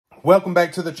Welcome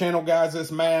back to the channel, guys.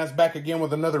 It's MAZZ back again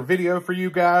with another video for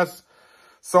you guys.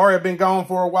 Sorry I've been gone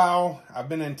for a while. I've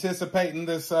been anticipating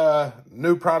this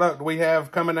new product we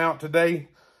have coming out today,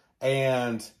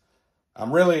 and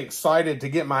I'm really excited to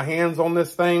get my hands on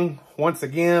this thing once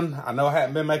again. I know I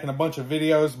haven't been making a bunch of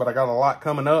videos, but I got a lot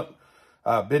coming up.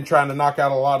 I've been trying to knock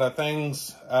out a lot of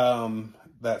things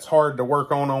that's hard to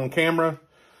work on camera,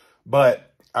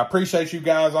 but I appreciate you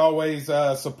guys always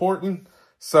supporting.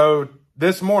 So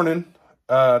this morning,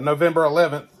 November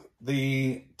 11th,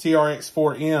 the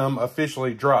TRX4M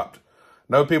officially dropped.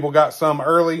 Know people got some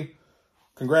early.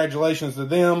 Congratulations to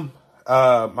them.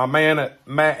 My man at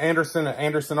Matt Anderson at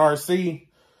Anderson RC,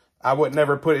 I would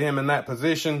never put him in that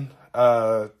position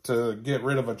to get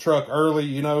rid of a truck early.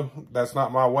 You know, that's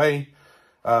not my way.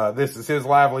 This is his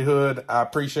livelihood. I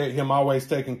appreciate him always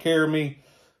taking care of me.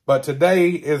 But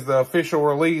today is the official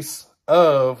release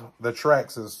of the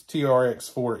TRAXXAS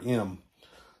TRX4M.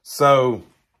 So,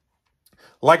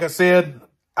 like I said,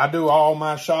 I do all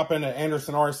my shopping at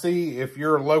Anderson RC. If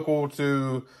you're local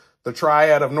to the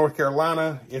Triad of North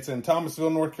Carolina, it's in Thomasville,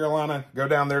 North Carolina. Go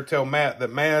down there, tell Matt that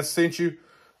MAZZ sent you.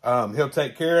 He'll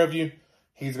take care of you.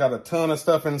 He's got a ton of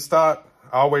stuff in stock.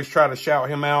 I always try to shout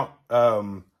him out.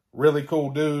 Really cool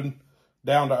dude,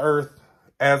 down to earth.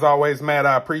 As always, Matt,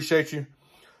 I appreciate you.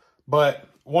 But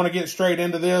want to get straight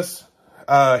into this.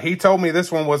 He told me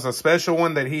this one was a special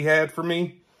one that he had for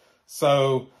me.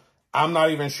 So I'm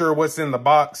not even sure what's in the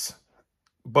box.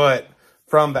 But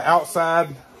from the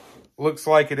outside, looks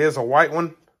like it is a white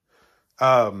one.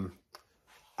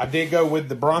 I did go with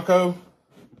the Bronco.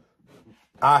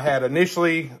 I had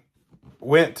initially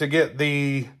went to get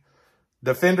the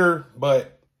Defender,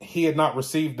 but he had not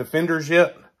received Defenders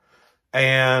yet.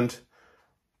 And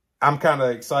I'm kind of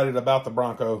excited about the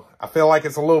Bronco. I feel like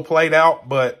it's a little played out,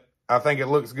 but I think it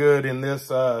looks good in this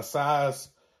size.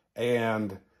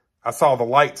 And I saw the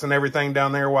lights and everything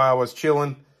down there while I was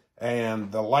chilling.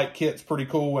 And the light kit's pretty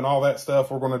cool and all that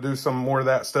stuff. We're going to do some more of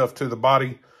that stuff to the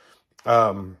body.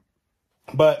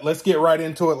 But let's get right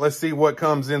into it. Let's see what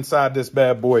comes inside this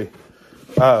bad boy.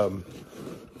 We'll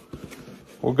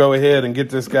go ahead and get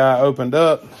this guy opened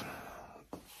up.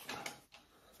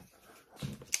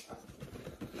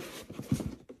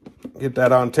 Get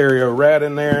that Ontario rat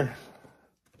in there,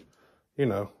 you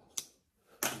know,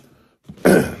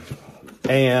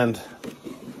 and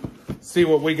see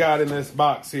what we got in this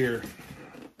box here.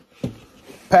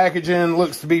 Packaging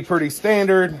looks to be pretty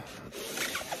standard.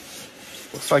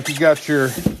 Looks like you got your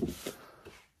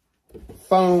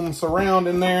foam surround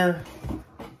in there.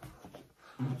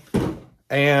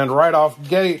 And right off the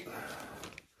gate,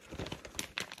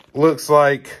 looks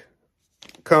like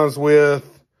comes with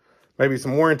maybe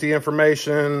some warranty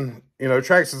information. You know,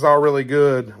 TRAXXAS is all really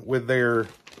good with their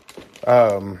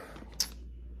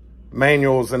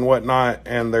manuals and whatnot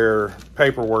and their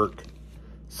paperwork.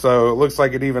 So it looks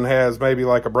like it even has maybe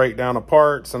like a breakdown of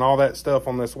parts and all that stuff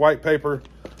on this white paper.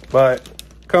 But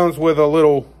comes with a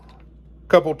little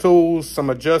couple tools, some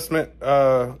adjustment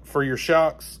for your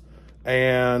shocks,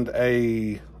 and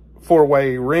a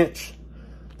 4-way wrench.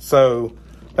 So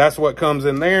that's what comes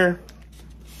in there.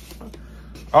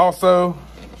 Also,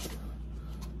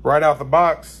 right out the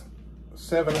box,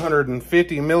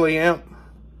 750 milliamp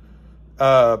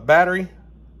battery.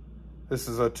 This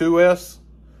is a 2S.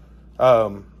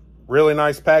 Really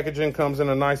nice packaging, comes in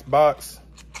a nice box.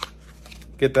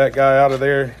 Get that guy out of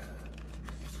there.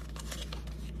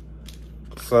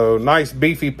 So nice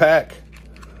beefy pack.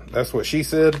 That's what she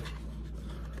said.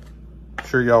 I'm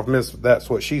sure y'all missed that's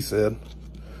what she said.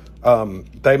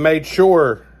 They made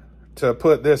sure to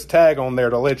put this tag on there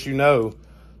to let you know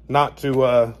not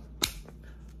to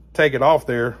take it off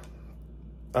there.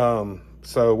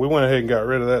 So we went ahead and got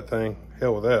rid of that thing.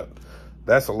 Hell with that.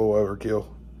 That's a little overkill.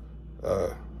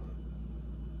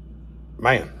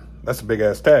 Man, that's a big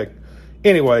ass tag.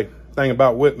 Anyway, thing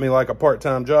about whipped me like a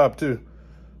part-time job too.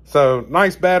 So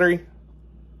nice battery.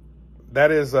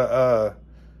 That is a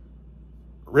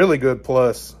really good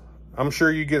plus. I'm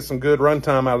sure you get some good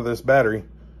runtime out of this battery.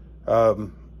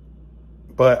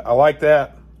 But I like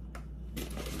that.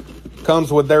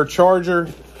 Comes with their charger.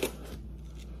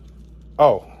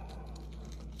 Oh,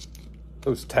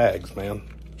 those tags, man.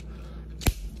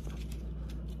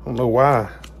 I don't know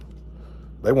why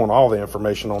they want all the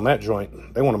information on that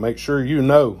joint. They want to make sure you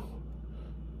know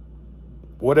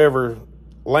whatever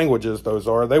languages those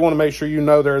are. They want to make sure you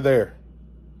know they're there.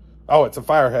 Oh, it's a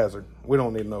fire hazard. We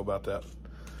don't need to know about that.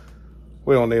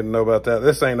 We don't need to know about that.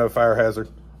 This ain't no fire hazard.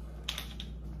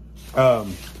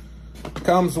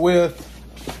 Comes with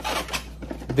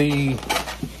the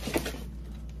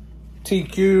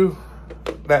TQ,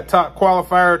 that top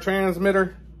qualifier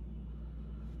transmitter.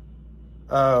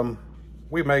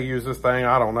 We may use this thing,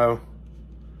 I don't know.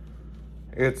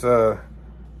 It's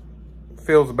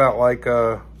feels about like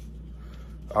I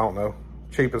don't know,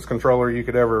 cheapest controller you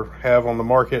could ever have on the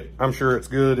market. I'm sure it's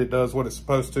good. It does what it's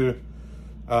supposed to.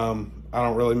 I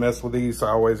don't really mess with these, so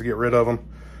I always get rid of them.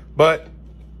 But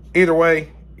either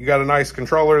way, you got a nice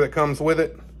controller that comes with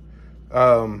it.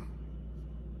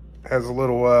 Has a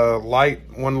little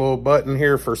light, one little button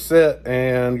here for set,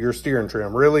 and your steering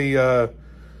trim. Really,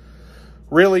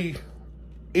 really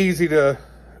easy to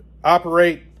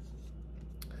operate.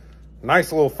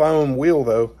 Nice little foam wheel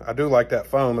though. I do like that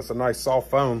foam. It's a nice soft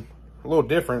foam. A little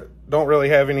different. Don't really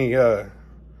have any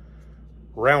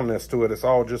roundness to it. It's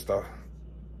all just a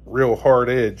real hard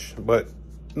edge, but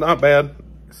not bad.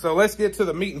 So let's get to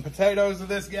the meat and potatoes of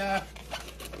this guy.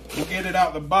 We'll get it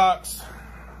out the box.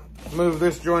 Move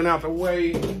this joint out the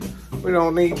way. We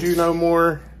don't need you no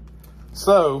more.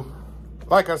 So,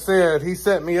 like I said, he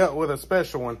set me up with a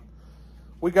special one.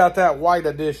 We got that white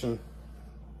edition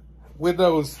with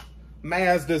those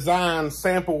MAZZ design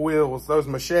sample wheels, those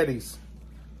machetes.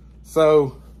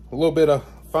 So, a little bit of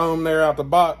foam there out the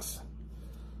box.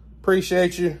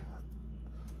 Appreciate you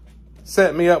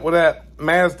setting me up with that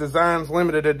MAZZ Designs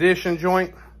limited edition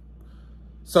joint.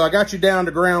 So I got you down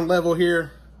to ground level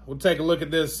here. We'll take a look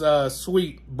at this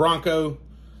sweet Bronco.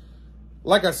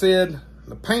 Like I said,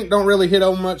 the paint don't really hit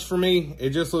on much for me. It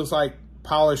just looks like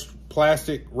polished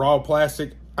plastic, raw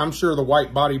plastic. I'm sure the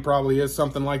white body probably is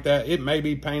something like that. It may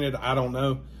be painted, I don't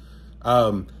know.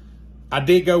 I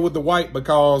did go with the white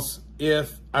because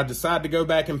if I decide to go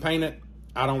back and paint it,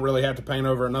 I don't really have to paint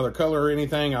over another color or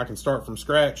anything. I can start from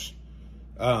scratch.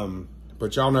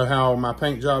 But y'all know how my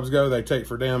paint jobs go. They take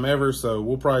for damn ever. So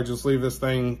we'll probably just leave this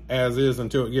thing as is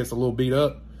until it gets a little beat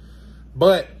up.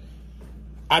 But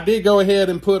I did go ahead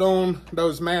and put on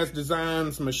those MAZZ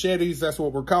Designs machetes. That's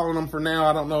what we're calling them for now.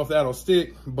 I don't know if that'll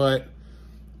stick, but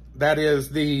that is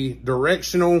the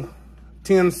directional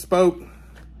 10-spoke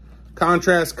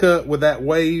contrast cut with that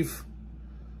wave.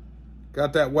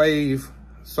 Got that wave.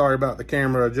 Sorry about the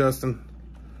camera adjusting.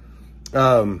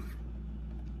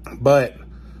 But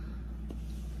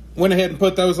went ahead and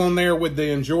put those on there with the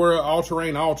Endura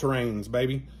all-terrains,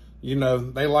 baby. You know,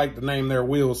 they like to name their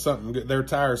wheels something good, their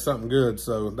tires something good.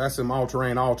 So that's them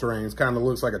all-terrains. Kind of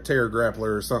looks like a tear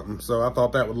grappler or something. So I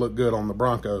thought that would look good on the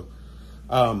Bronco.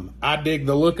 I dig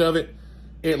the look of it.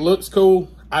 It looks cool.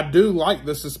 I do like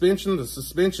the suspension. The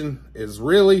suspension is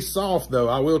really soft though.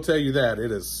 I will tell you that.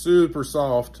 It is super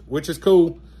soft, which is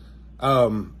cool.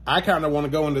 I kind of want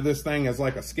to go into this thing as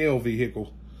like a scale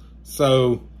vehicle.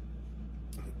 So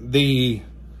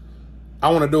I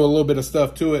want to do a little bit of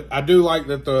stuff to it. I do like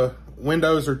that the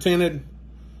windows are tinted.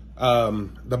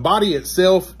 The body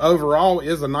itself overall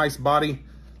is a nice body.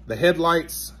 The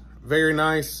headlights, very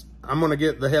nice. I'm going to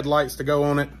get the headlights to go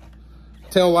on it.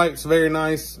 Tail lights, very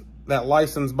nice. That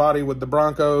license body with the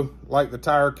Bronco, like the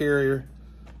tire carrier.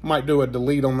 Might do a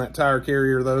delete on that tire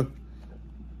carrier though.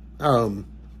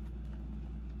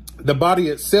 The body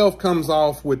itself comes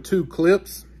off with 2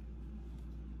 clips.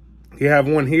 You have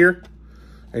one here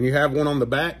and you have one on the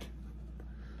back.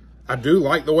 I do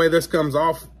like the way this comes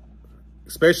off,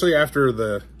 especially after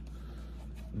the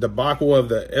debacle of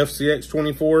the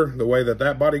FCX24, the way that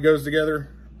that body goes together.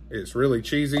 It's really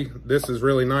cheesy. This is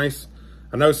really nice.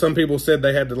 I know some people said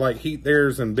they had to like heat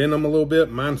theirs and bend them a little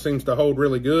bit. Mine seems to hold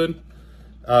really good.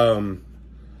 The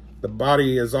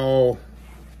body is all,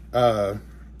 the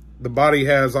body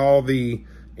has all the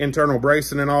internal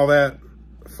bracing and all that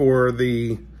for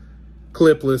the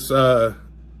clipless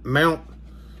mount.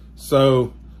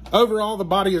 So overall, the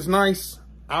body is nice.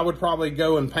 I would probably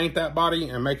go and paint that body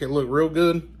and make it look real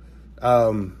good,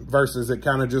 versus it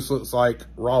kind of just looks like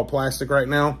raw plastic right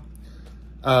now.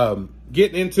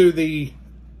 Getting into the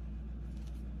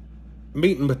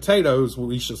meat and potatoes,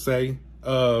 we should say,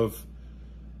 of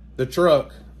the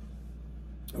truck.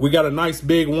 We got a nice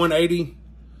big 180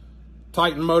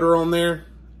 Titan motor on there,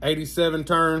 87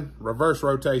 turn, reverse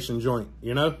rotation joint,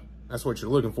 you know? That's what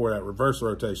you're looking for, that reverse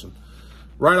rotation.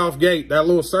 Right off gate, that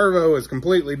little servo is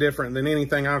completely different than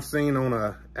anything I've seen on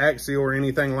a Axial or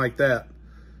anything like that.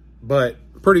 But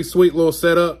pretty sweet little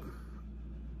setup.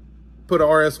 Put a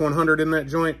RS100 in that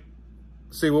joint,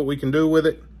 see what we can do with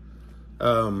it.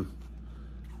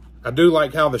 I do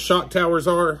like how the shock towers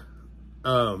are.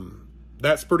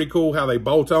 That's pretty cool how they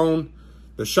bolt on.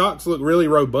 The shocks look really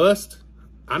robust.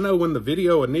 I know when the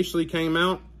video initially came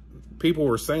out, people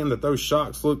were saying that those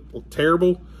shocks look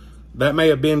terrible. That may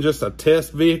have been just a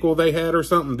test vehicle they had or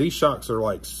something. These shocks are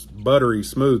like buttery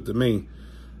smooth to me.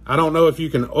 I don't know if you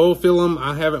can oil fill them.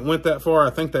 I haven't went that far. I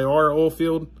think they are oil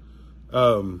filled.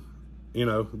 You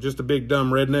know, just a big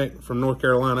dumb redneck from North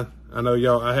Carolina. I know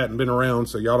y'all, I hadn't been around,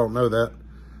 so y'all don't know that.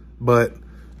 But,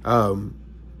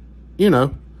 you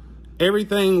know,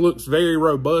 everything looks very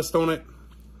robust on it.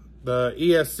 The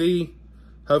ESC,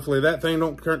 hopefully that thing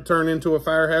don't turn into a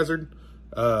fire hazard.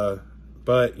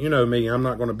 But you know me, I'm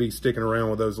not going to be sticking around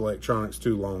with those electronics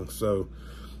too long. So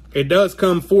it does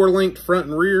come 4-linked front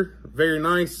and rear. Very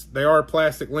nice. They are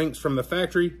plastic links from the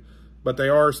factory, but they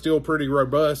are still pretty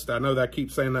robust. I know that I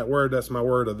keep saying that word. That's my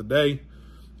word of the day.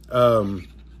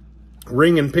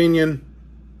 Ring and pinion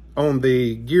on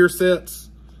the gear sets.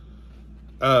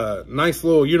 Nice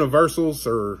little universals,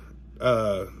 or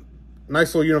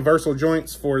nice little universal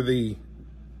joints for the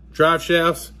drive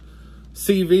shafts.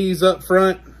 CVs up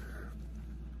front.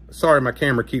 Sorry, my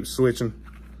camera keeps switching.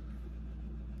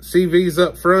 CVs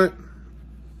up front.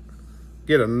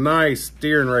 Get a nice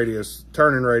steering radius,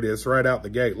 turning radius right out the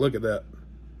gate. Look at that.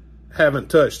 Haven't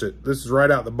touched it. This is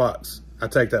right out the box. I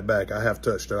take that back. I have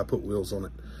touched it. I put wheels on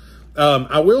it.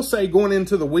 I will say, going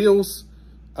into the wheels,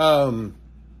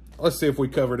 let's see if we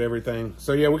covered everything.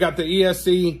 So yeah, we got the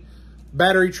ESC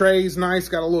battery trays. Nice.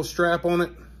 Got a little strap on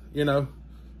it. You know,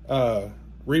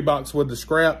 Reeboks with the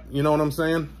scrap. You know what I'm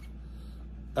saying?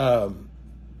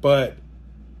 But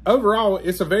overall,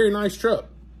 it's a very nice truck.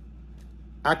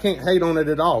 I can't hate on it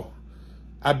at all.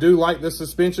 I do like the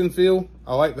suspension feel.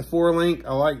 I like the 4-link.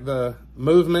 I like the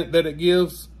movement that it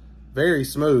gives. Very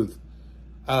smooth.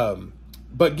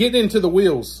 But getting into the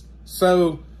wheels.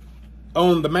 So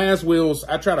on the MAZZ wheels,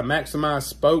 I try to maximize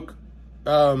spoke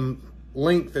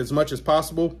length as much as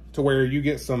possible, to where you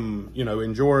get some, you know,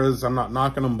 Enjoras. I'm not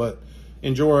knocking them, but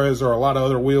Enjoras or a lot of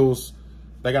other wheels,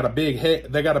 they got a big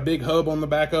head, they got a big hub on the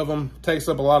back of them, takes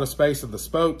up a lot of space of the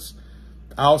spokes.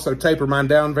 I also taper mine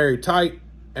down very tight,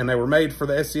 and they were made for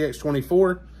the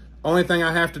SCX24. Only thing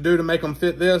I have to do to make them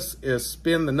fit this is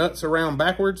spin the nuts around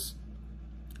backwards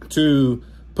to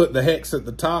put the hex at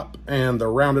the top and the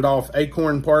rounded off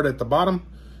acorn part at the bottom,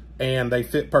 and they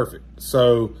fit perfect.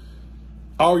 So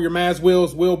all your MAZZ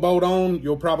wheels will bolt on.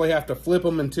 You'll probably have to flip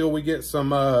them until we get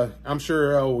some, I'm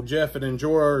sure old Jeff at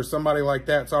Enjora or somebody like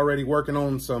that's already working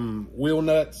on some wheel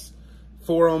nuts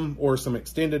for them, or some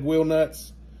extended wheel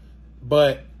nuts,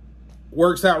 but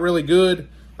works out really good.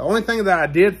 The only thing that I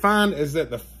did find is that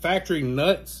the factory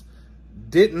nuts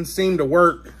didn't seem to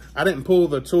work. I didn't pull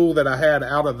the tool that I had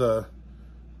out of the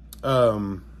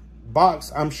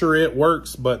box. I'm sure it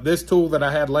works, but this tool that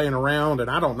I had laying around, and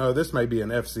I don't know, this may be an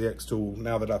FCX tool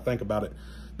now that I think about it.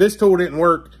 This tool didn't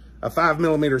work. A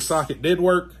 5mm socket did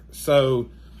work, so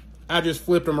I just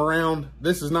flipped them around.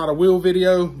 This is not a wheel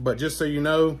video, but just so you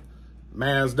know,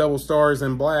 MAZZ double stars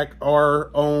in black are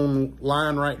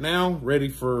online right now, ready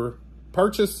for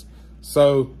purchase.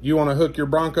 So you want to hook your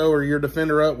Bronco or your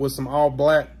Defender up with some all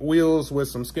black wheels with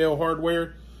some scale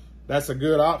hardware, that's a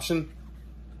good option.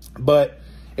 But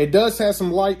it does have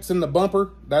some lights in the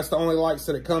bumper. That's the only lights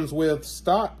that it comes with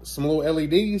stock, some little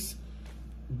LEDs.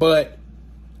 But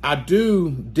I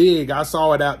do dig, I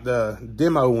saw it at the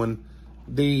demo one,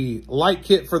 the light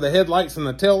kit for the headlights and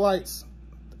the tail lights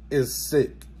is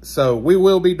sick. So we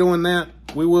will be doing that.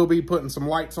 We will be putting some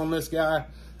lights on this guy.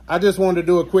 I just wanted to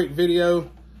do a quick video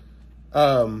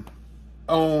on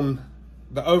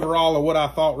the overall of what I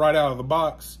thought right out of the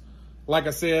box. Like I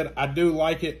said, I do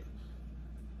like it.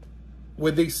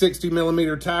 With these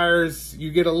 60mm tires,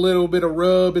 you get a little bit of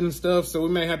rub and stuff, so we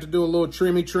may have to do a little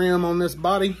trim on this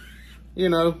body. You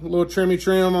know, a little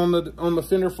trim on the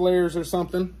fender flares or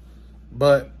something.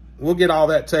 But we'll get all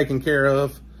that taken care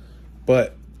of.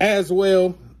 But as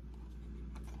well,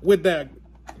 with that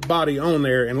body on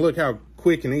there, and look how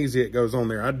quick and easy it goes on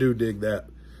there. I do dig that.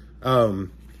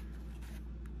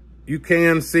 You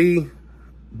can see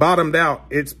bottomed out,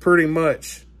 it's pretty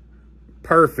much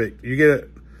perfect. You get it.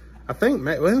 I think,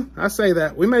 well, I say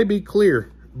that we may be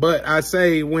clear, but I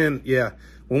say when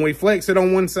we flex it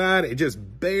on one side, it just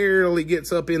barely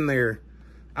gets up in there.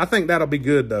 I think that'll be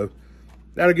good though.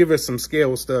 That'll give us some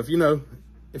scale stuff. You know,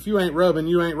 if you ain't rubbing,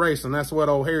 you ain't racing. That's what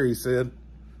old Harry said.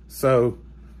 So,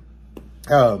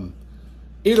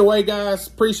 either way, guys,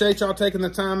 appreciate y'all taking the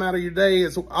time out of your day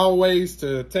as always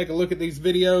to take a look at these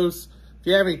videos. If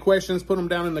you have any questions, put them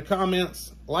down in the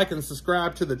comments. Like and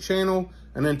subscribe to the channel.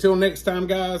 And until next time,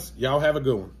 guys, y'all have a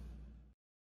good one.